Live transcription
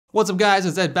What's up guys,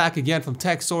 it's Ed back again from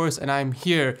Tech Source, and I'm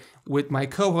here with my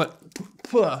co-host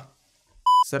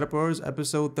Setup Wars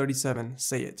episode 37.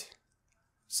 Say it.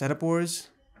 Setup Wars.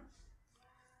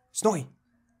 Snowy.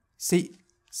 Say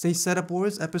Setup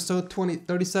Wars episode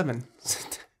 37.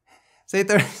 Say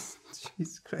 30.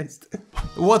 Jesus Christ.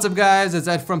 What's up guys, it's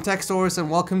Ed from Tech Source and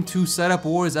welcome to Setup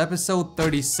Wars episode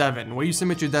 37, where you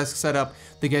submit your desk setup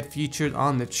to get featured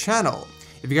on the channel.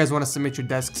 If you guys want to submit your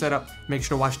desk setup, make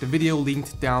sure to watch the video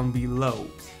linked down below.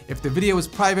 If the video is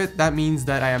private, that means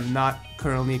that I am not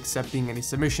currently accepting any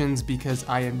submissions because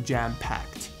I am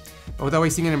jam-packed. But without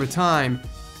wasting any more time,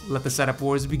 let the Setup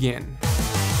Wars begin.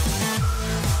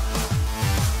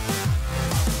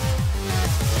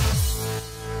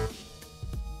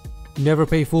 Never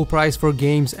pay full price for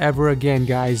games ever again,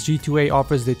 guys. G2A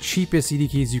offers the cheapest CD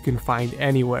keys you can find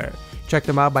anywhere. Check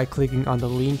them out by clicking on the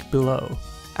link below.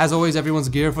 As always, everyone's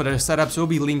gear for their setups will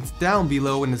be linked down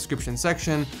below in the description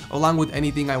section, along with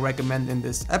anything I recommend in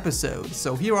this episode.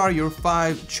 So here are your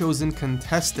 5 chosen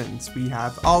contestants. We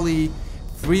have Ollie,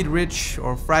 Fred-RECK,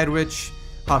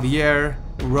 Javier,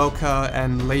 Rokka,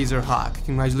 and LazerHawk.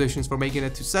 Congratulations for making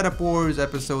it to Setup Wars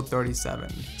episode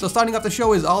 37. So starting off the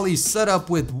show is Ollie's setup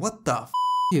with what the f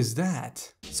is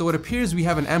that? So it appears we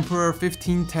have an Emperor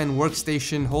 1510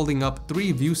 workstation holding up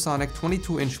 3 ViewSonic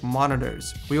 22-inch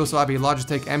monitors. We also have a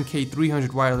Logitech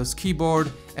MK300 wireless keyboard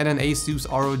and an Asus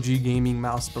ROG gaming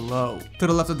mouse below. To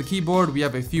the left of the keyboard, we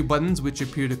have a few buttons which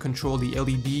appear to control the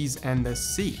LEDs and the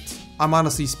seat. I'm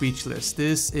honestly speechless.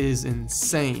 This is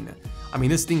insane. I mean,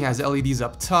 this thing has LEDs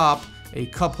up top, a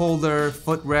cup holder,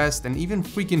 footrest, and even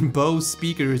freaking Bose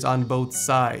speakers on both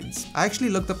sides. I actually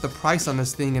looked up the price on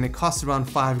this thing and it costs around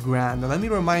 5 grand. Now let me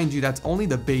remind you, that's only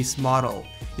the base model.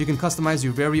 You can customize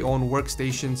your very own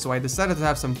workstation, so I decided to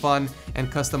have some fun and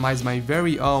customize my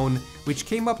very own, which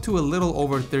came up to a little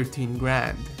over 13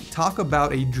 grand. Talk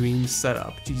about a dream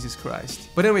setup, Jesus Christ.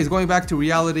 But anyways, going back to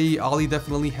reality, Ollie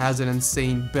definitely has an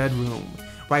insane bedroom.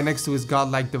 Right next to his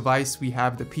godlike device, we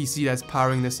have the PC that's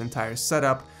powering this entire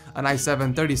setup, an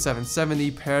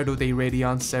i7-3770 paired with a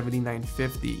Radeon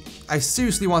 7950. I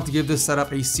seriously want to give this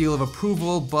setup a seal of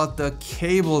approval, but the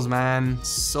cables, man,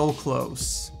 so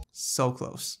close. So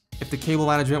close. If the cable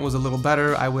management was a little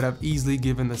better, I would have easily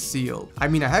given the seal. I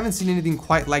mean, I haven't seen anything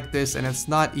quite like this and it's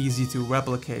not easy to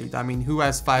replicate. I mean, who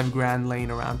has 5 grand laying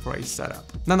around for a setup?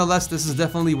 Nonetheless, this is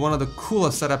definitely one of the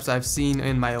coolest setups I've seen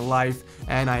in my life,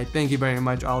 and I thank you very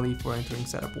much, Ollie, for entering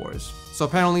Setup Wars. So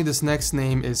apparently this next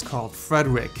name is called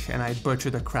Fred-RECK, and I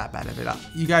butchered the crap out of it.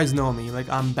 You guys know me, like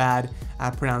I'm bad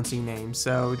at pronouncing names,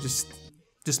 so just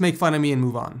make fun of me and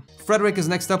move on. Fred-RECK is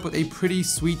next up with a pretty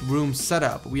sweet room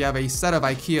setup. We have a set of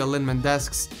IKEA Lindemann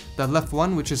desks, the left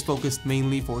one which is focused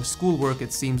mainly for schoolwork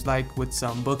it seems like, with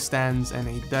some book stands and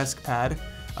a desk pad.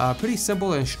 Pretty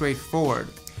simple and straightforward.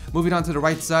 Moving on to the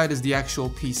right side is the actual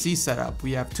PC setup.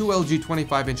 We have 2 LG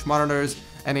 25-inch monitors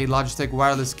and a Logitech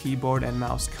wireless keyboard and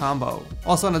mouse combo.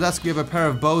 Also on the desk we have a pair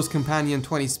of Bose Companion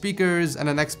 20 speakers and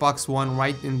an Xbox One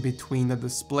right in between the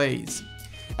displays.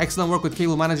 Excellent work with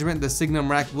cable management. The Signum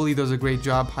rack really does a great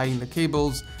job hiding the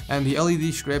cables, and the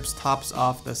LED strips tops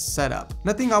off the setup.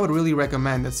 Nothing I would really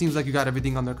recommend. It seems like you got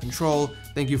everything under control.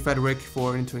 Thank you, Fred-RECK,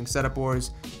 for entering Setup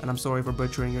Wars, and I'm sorry for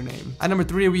butchering your name. At number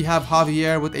 3 we have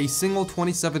Javier with a single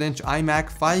 27-inch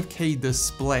iMac 5K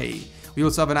display. We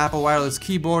also have an Apple wireless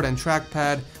keyboard and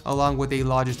trackpad, along with a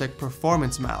Logitech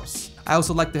performance mouse. I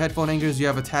also like the headphone hangers you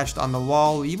have attached on the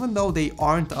wall, even though they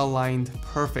aren't aligned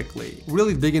perfectly.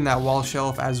 Really digging that wall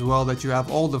shelf as well, that you have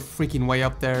all the freaking way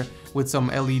up there with some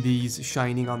LEDs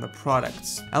shining on the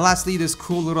products. And lastly, this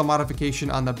cool little modification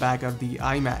on the back of the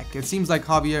iMac. It seems like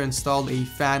Javier installed a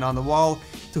fan on the wall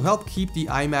to help keep the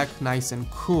iMac nice and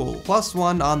cool.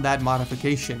 +1 on that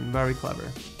modification, very clever.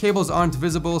 Cables aren't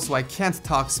visible, so I can't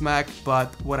talk smack,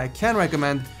 but what I can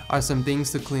recommend are some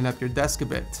things to clean up your desk a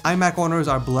bit. iMac owners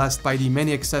are blessed by the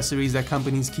many accessories that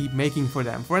companies keep making for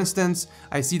them. For instance,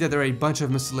 I see that there are a bunch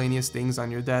of miscellaneous things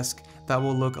on your desk that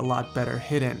will look a lot better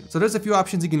hidden. So there's a few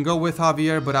options you can go with,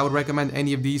 Javier, but I would recommend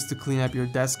any of these to clean up your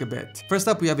desk a bit. First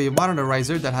up, we have a monitor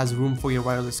riser that has room for your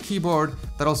wireless keyboard,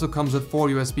 that also comes with 4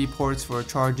 USB ports for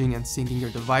charging and syncing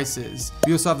your devices.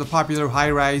 We also have the popular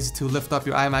high rise to lift up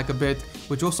your iMac a bit,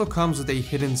 which also comes with a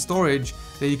hidden storage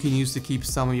that you can use to keep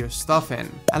some of your stuff in.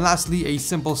 And lastly, a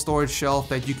simple storage shelf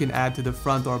that you can add to the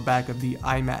front or back of the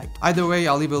iMac. Either way,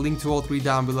 I'll leave a link to all 3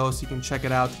 down below so you can check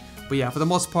it out. But yeah, for the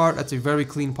most part, that's a very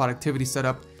clean productivity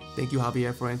setup. Thank you,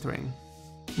 Javier, for entering.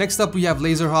 Next up, we have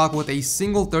LazerHawk with a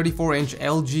single 34-inch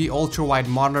LG ultra-wide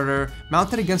monitor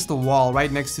mounted against the wall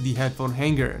right next to the headphone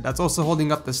hanger. That's also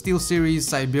holding up the SteelSeries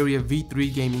Siberia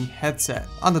V3 gaming headset.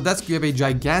 On the desk, we have a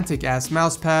gigantic ass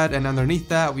mousepad, and underneath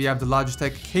that, we have the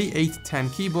Logitech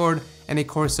K810 keyboard and a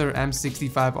Corsair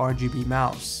M65 RGB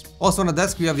mouse. Also on the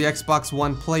desk, we have the Xbox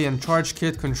One Play and Charge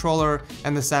Kit controller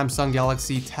and the Samsung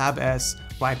Galaxy Tab S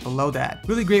right below that.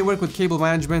 Really great work with cable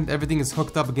management. Everything is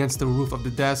hooked up against the roof of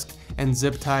the desk and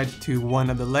zip tied to one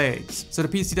of the legs. So the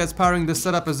PC that's powering this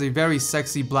setup is a very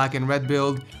sexy black and red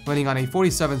build running on a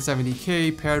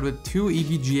 4770K paired with two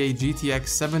EVGA GTX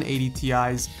 780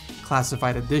 Ti's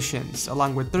classified editions,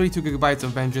 along with 32GB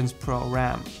of Vengeance Pro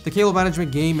RAM. The cable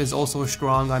management game is also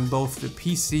strong on both the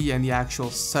PC and the actual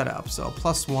setup, so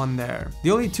 +1 there.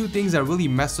 The only two things that really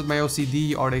mess with my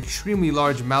OCD are the extremely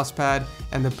large mousepad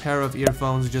and the pair of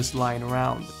earphones just lying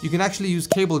around. You can actually use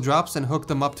cable drops and hook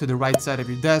them up to the right side of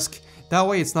your desk. That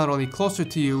way it's not only closer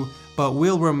to you, but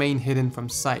will remain hidden from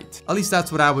sight. At least that's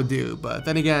what I would do, but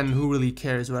then again, who really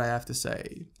cares what I have to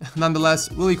say? Nonetheless,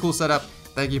 really cool setup.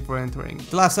 Thank you for entering.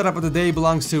 The last setup of the day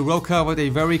belongs to Rokka with a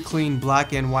very clean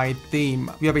black and white theme.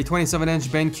 We have a 27-inch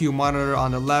BenQ monitor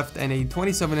on the left and a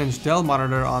 27-inch Dell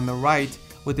monitor on the right,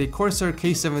 with a Corsair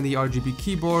K70 RGB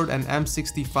keyboard and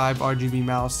M65 RGB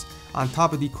mouse on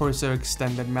top of the Corsair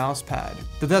extended mousepad.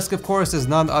 The desk, of course, is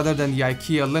none other than the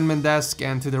IKEA Linman desk,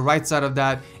 and to the right side of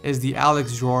that is the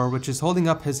Alex drawer, which is holding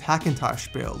up his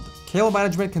Hackintosh build. Cable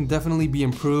management can definitely be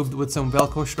improved with some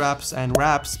Velcro straps and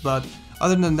wraps, but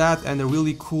other than that and the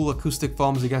really cool acoustic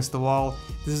foams against the wall,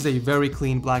 this is a very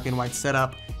clean black and white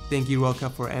setup. Thank you,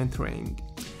 Rokka, for entering.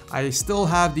 I still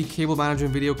have the cable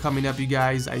management video coming up, you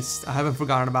guys. I haven't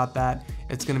forgotten about that.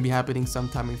 It's going to be happening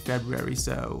sometime in February,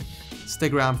 so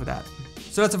stick around for that.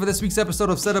 So that's it for this week's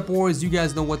episode of Setup Wars. You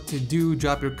guys know what to do.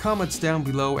 Drop your comments down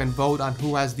below and vote on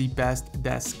who has the best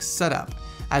desk setup.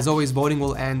 As always, voting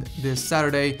will end this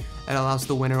Saturday, and I'll announce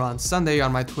the winner on Sunday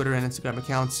on my Twitter and Instagram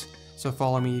accounts. So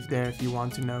follow me there if you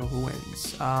want to know who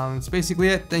wins. That's basically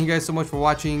it. Thank you guys so much for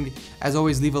watching. As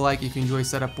always, leave a like if you enjoy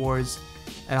Setup Wars,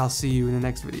 and I'll see you in the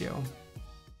next video.